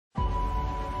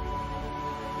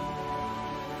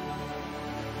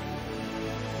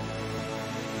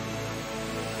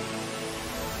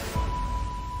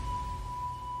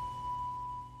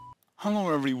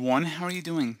Hello everyone, how are you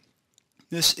doing?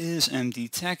 This is MD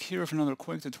Tech here with another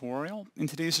quick tutorial. In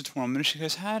today's tutorial, I'm going to show you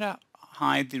guys how to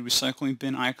hide the recycling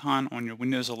bin icon on your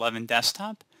Windows 11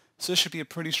 desktop. So this should be a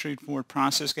pretty straightforward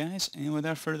process, guys, and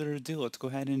without further ado, let's go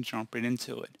ahead and jump right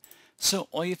into it. So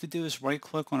all you have to do is right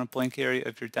click on a blank area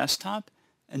of your desktop,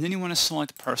 and then you want to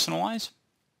select Personalize.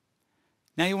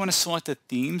 Now you want to select the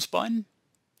Themes button.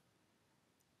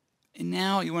 And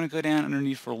now you want to go down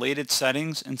underneath Related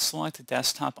Settings and select the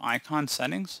Desktop Icon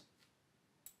Settings.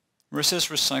 Where it says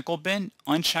Recycle Bin,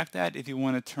 uncheck that if you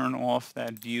want to turn off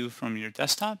that view from your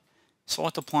desktop.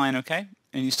 Select Apply and OK,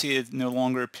 and you see it no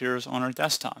longer appears on our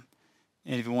desktop.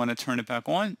 And if you want to turn it back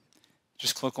on,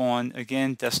 just click on,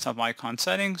 again, Desktop Icon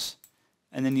Settings,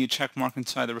 and then you check mark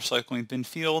inside the Recycling Bin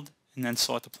field, and then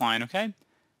select Apply and OK.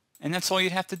 And that's all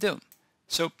you'd have to do.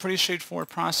 So pretty straightforward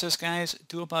process, guys.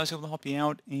 Do hope I was able to help you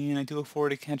out, and I do look forward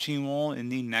to catching you all in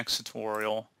the next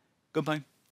tutorial. Goodbye.